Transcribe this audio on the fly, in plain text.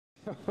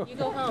You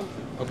go home.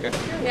 Okay.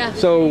 Yeah.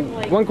 So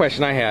one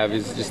question I have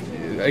is just,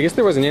 I guess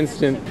there was an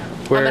instant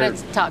where... I'm going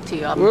to talk to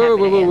you. I'm whoa,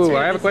 happy to answer.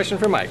 I have a question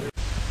for Mike.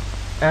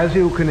 As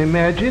you can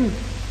imagine,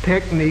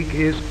 technique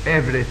is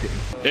everything.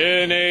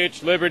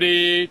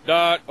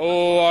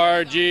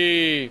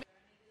 nhliberty.org.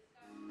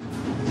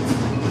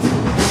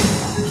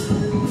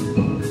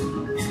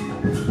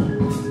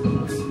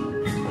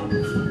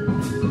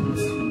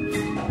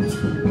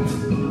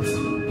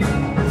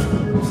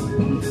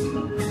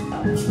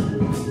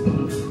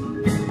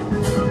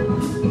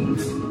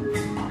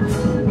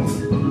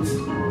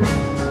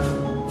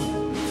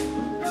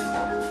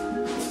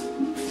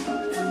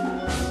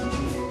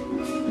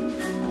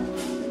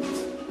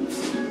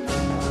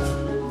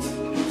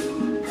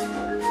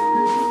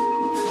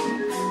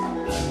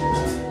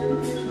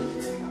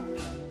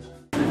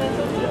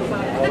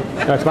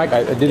 No, it's Mike.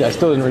 I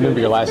still didn't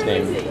remember your last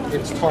name.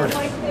 It's Tardif.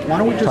 Why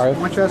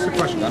don't you ask the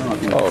question? I don't know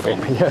if you know. Oh, okay.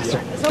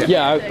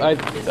 Yeah,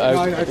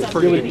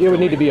 it would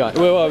need to be on.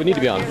 Well, it would need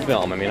to be on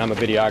film. I mean, I'm a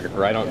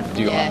videographer. I don't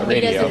do radio.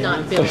 He does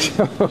not film.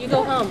 You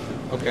go home.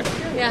 Okay.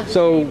 Yeah.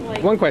 So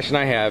one question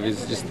I have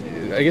is just,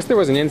 I guess there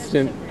was an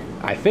instant.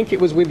 I think it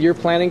was with your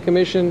planning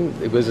commission.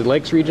 It was the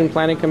Lakes Region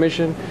Planning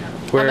Commission.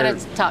 Where, I'm going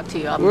to talk to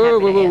you. I'm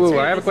happy to answer.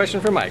 I have a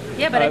question for Mike.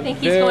 Yeah, but I think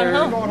he's going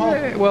home.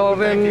 Well,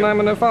 then I'm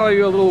going to follow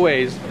you a little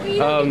ways. Well, you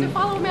don't get to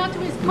follow him out to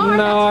his car.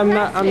 No,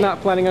 I'm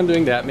not planning on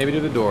doing that. Maybe to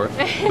the door.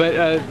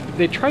 But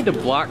they tried to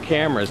block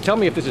cameras. Tell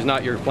me if this is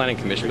not your planning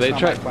commission. It's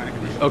not my planning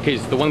commission. Okay,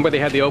 so the one where they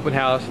had the open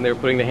house and they were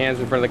putting the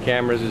hands in front of the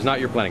cameras is not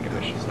your planning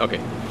commission.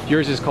 Okay,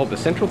 yours is called the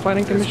Central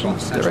Planning Commission. It's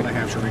called Central New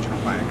Hampshire Regional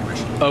Planning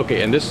Commission.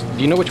 Okay, and this,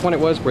 do you know which one it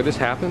was where this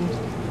happened?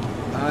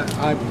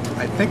 I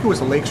think it was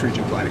the Lakes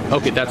Region Planning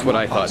Commission. Okay, that's what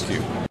I thought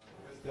too.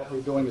 What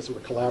we're doing is we're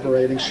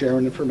collaborating,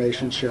 sharing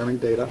information, sharing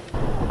data.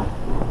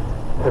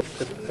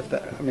 If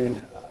that, I mean,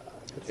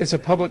 it's a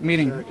public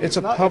meeting. It's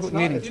a public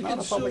meeting. It's not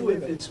a public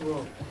meeting. It's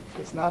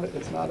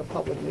not a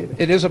public meeting.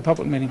 It is a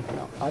public meeting.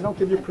 No, I don't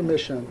give you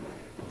permission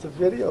to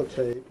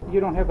videotape. You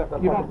don't have that.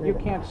 You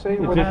can't say.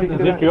 Is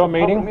this your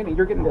meeting?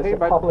 You're getting paid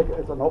by public.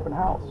 It's an open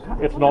house.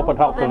 It's an open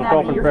house, and it's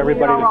open for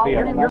everybody to see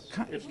it.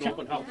 It's an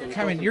open house.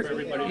 I mean,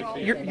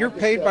 you're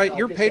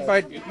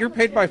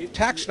paid by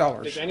tax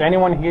dollars. Is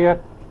anyone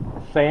here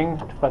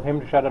saying for him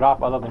to shut it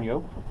off other than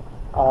you?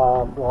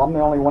 Well, I'm the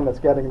only one that's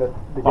getting it.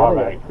 All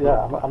right.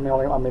 Yeah, I'm the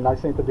only. I mean, I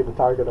seem to be the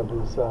target of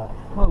his.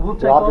 We'll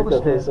take the object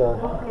of his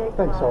all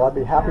thing. So I'd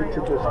be happy to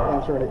just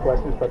answer any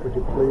questions, but would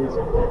you please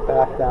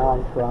back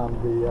down from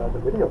the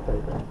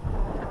videotaping?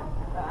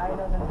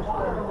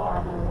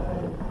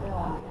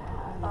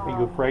 Are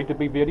you afraid to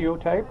be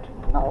videotaped?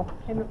 No.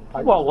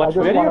 Well, let's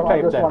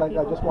videotape then.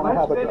 I just want to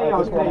have a. I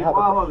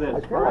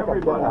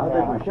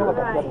feel like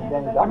I'm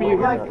getting. I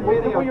mean,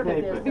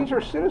 these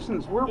are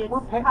citizens. We're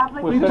paying.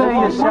 We pay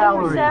your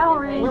salary.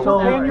 So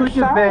put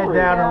your bed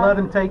down and let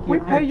them take your We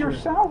pay your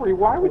salary.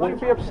 Why would you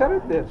be upset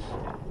at this?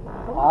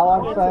 All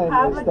I'm saying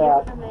is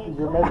that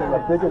you're making a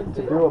bigger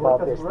to-do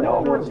about this thing.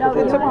 No, it's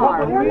a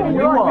public meeting.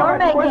 You're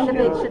making the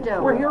big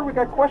to-do. We're here. We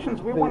got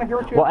questions. We want to hear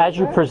what you. Well, as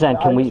you present,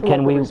 can we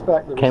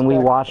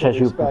watch as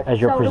you're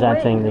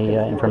presenting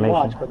the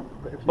information?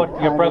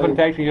 But your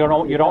presentation, you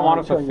don't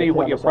want us to see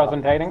what you're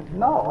presenting?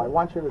 No, I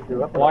want you to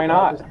do it. Why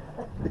not?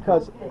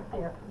 Because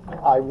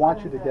I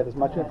want you to get as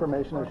much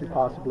information as you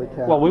possibly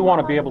can. Well, we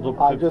want to be able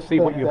to see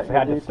what you've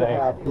had to say.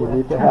 You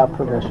need to have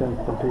permission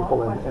from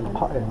people in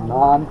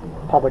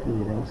non-public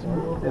meetings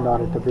in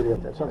order to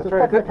videotape. So it's a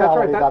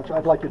technicality that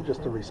I'd like you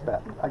just to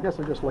respect. I guess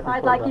they're just looking for...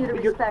 I'd like you to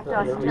respect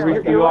us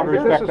too. You ought to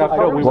respect us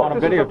too. We want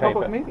to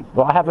videotape it.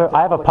 Well, I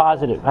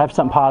have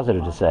something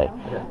positive to say.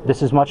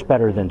 This is much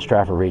better than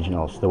Stratford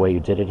Regionals, the way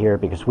you did it here,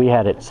 because we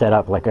had it set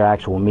up like an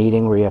actual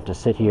meeting where you have to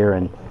sit here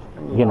and,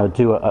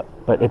 do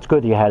but it's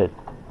good that you had it.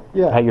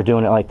 Yeah. How you're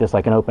doing it like this,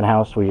 like an open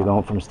house where you're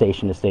going from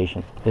station to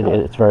station.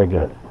 It's very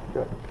good.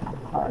 Good.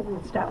 All right.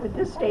 We'll start with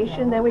this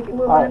station, then we can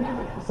move on to...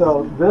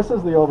 So this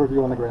is the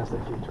overview on the Grand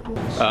State future.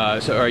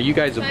 So are you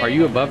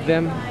above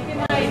them?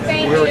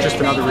 We're just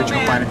another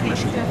regional planning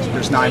commission.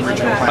 There's 9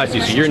 regional planning commissions.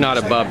 I see, so you're not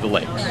above the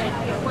lakes.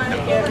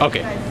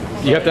 Okay.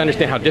 You have to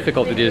understand how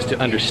difficult it is to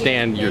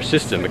understand your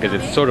system, because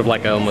it's sort of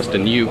like almost a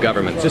new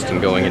government system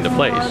going into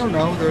place. I don't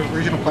know. The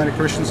regional planning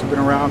commissions have been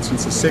around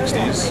since the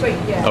 60s.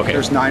 Okay.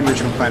 There's 9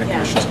 regional planning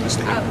commissions in the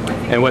state.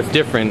 And what's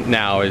different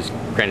now is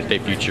Granite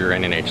State Future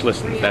and NH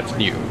Listens. That's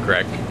new,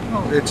 correct?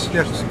 It's,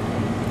 yes.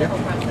 Yeah.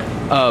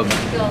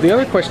 The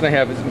other question I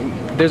have is,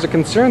 there's a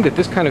concern that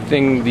this kind of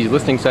thing, these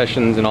listening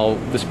sessions and all,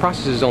 this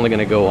process is only going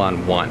to go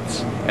on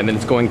once, and then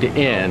it's going to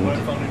end,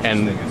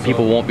 and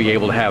people won't be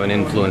able to have an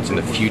influence in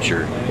the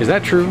future. Is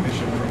that true?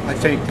 I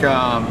think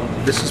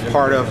this is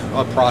part of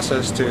a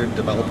process to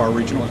develop our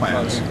regional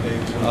plans.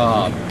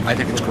 I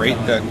think it's great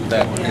that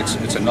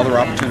it's another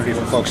opportunity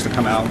for folks to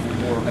come out.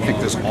 I think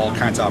there's all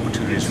kinds of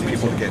opportunities for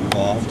people to get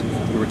involved.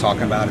 We were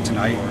talking about it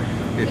tonight.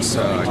 It's,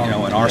 in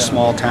our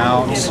small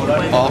towns,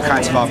 all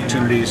kinds of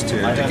opportunities to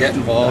get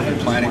involved in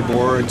planning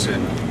boards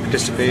and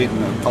participate in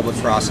the public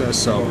process.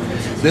 So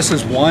this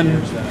is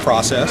one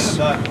process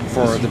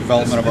for the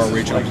development of our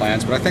regional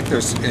plans, but I think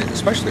there's,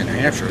 especially in New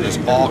Hampshire, there's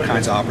all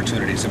kinds of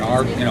opportunities in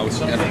our, in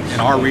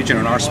our region,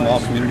 in our small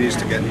communities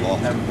to get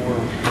involved.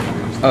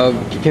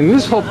 Can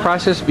this whole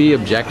process be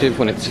objective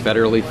when it's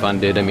federally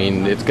funded? I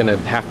mean, it's going to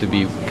have to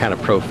be kind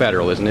of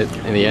pro-federal, isn't it,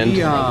 in the end?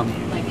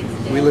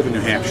 We live in New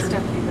Hampshire.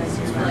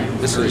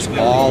 This is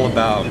all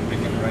about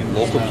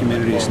local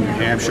communities in New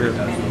Hampshire,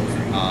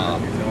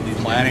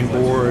 planning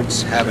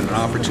boards having an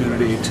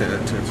opportunity to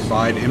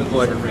provide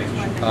input.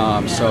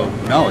 So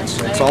no,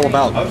 it's all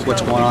about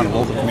what's going on in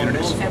local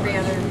communities.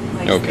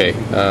 Okay.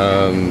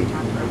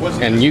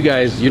 And you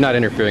guys, you're not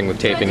interfering with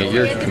taping at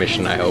your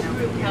commission, I hope?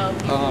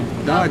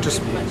 No, I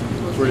just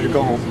ready to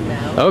go home.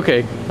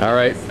 Okay. All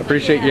right.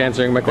 Appreciate you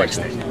answering my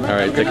questions. All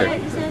right. Take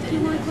care.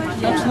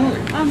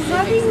 Absolutely.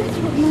 How do you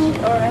promote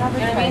or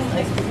advertise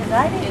this? Because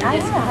I had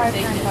a hard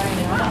time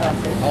finding out about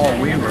this. Oh,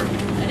 we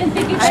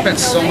spent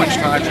so much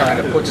time trying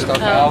to put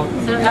stuff out,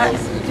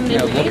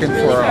 looking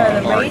for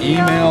our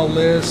email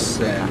lists.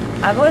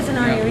 And I wasn't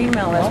on your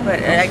email list,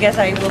 but I guess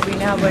I will be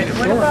now. But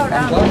what about,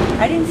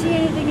 I didn't see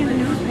anything in the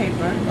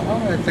newspaper.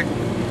 Oh, I think,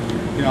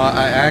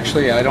 I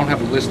don't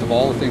have a list of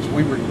all the things.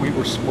 We were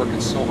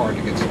working so hard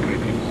to get so many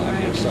people out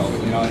here. So,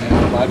 and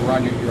I'm glad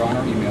you're on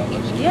our email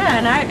list. Yeah,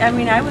 and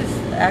I was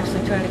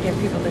actually trying to get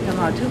people to come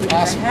out too,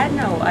 because I had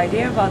no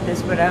idea about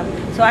this. But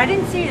so I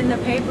didn't see it in the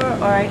paper,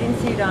 or I didn't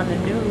see it on the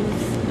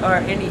news, or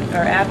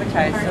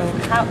advertised.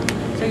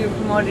 So you're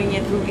promoting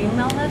it through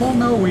email list? Well,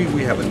 no,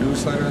 we have a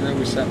newsletter that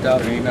we sent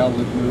out, an email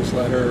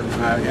newsletter,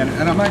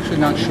 and I'm actually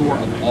not sure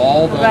of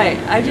all the. Right.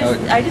 I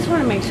just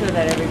want to make sure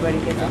that everybody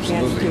gets a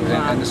chance to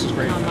and this is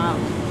great. come out.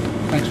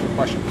 Thanks for the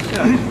question.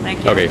 Sure.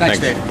 Thank you. Okay. Thanks,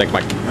 Thanks. Dave. Thanks,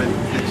 Mike.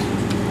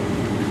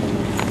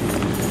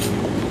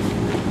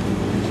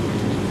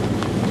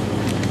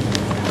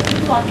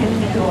 Walk in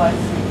the doors.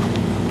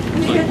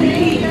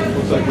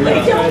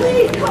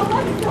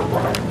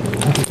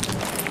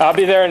 I'll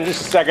be there in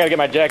just a second. I gotta get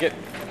my jacket.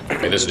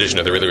 This edition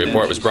of the Ridley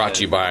Report was brought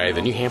to you by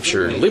the New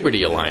Hampshire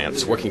Liberty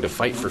Alliance, working to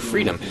fight for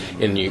freedom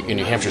in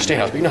New Hampshire State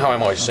House. But you know how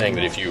I'm always saying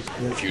that if you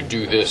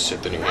do this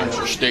at the New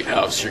Hampshire State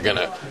House, you're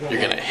gonna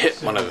hit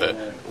one of the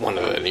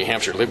New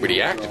Hampshire Liberty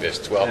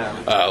activists. Well,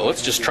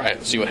 let's just try it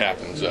and see what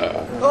happens.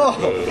 Hey,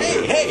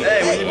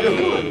 what are you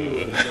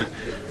doing?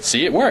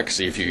 See, it works.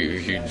 See, if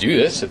you do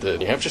this at the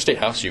New Hampshire State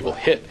House, you will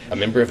hit a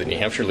member of the New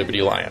Hampshire Liberty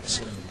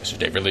Alliance. This is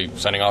Dave Ridley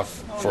signing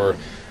off for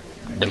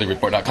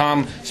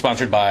RidleyReport.com,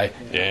 sponsored by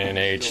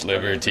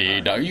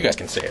NHLiberty. You guys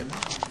can say it.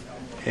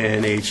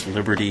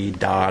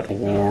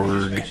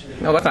 NHLiberty.org.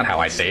 No, that's not how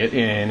I say it.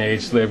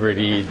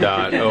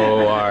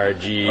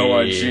 NHLiberty.org.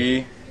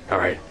 ORG. All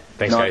right.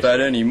 Thanks, Not guys. that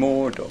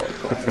anymore, dog.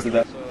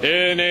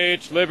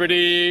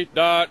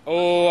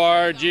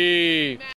 NHLiberty.org.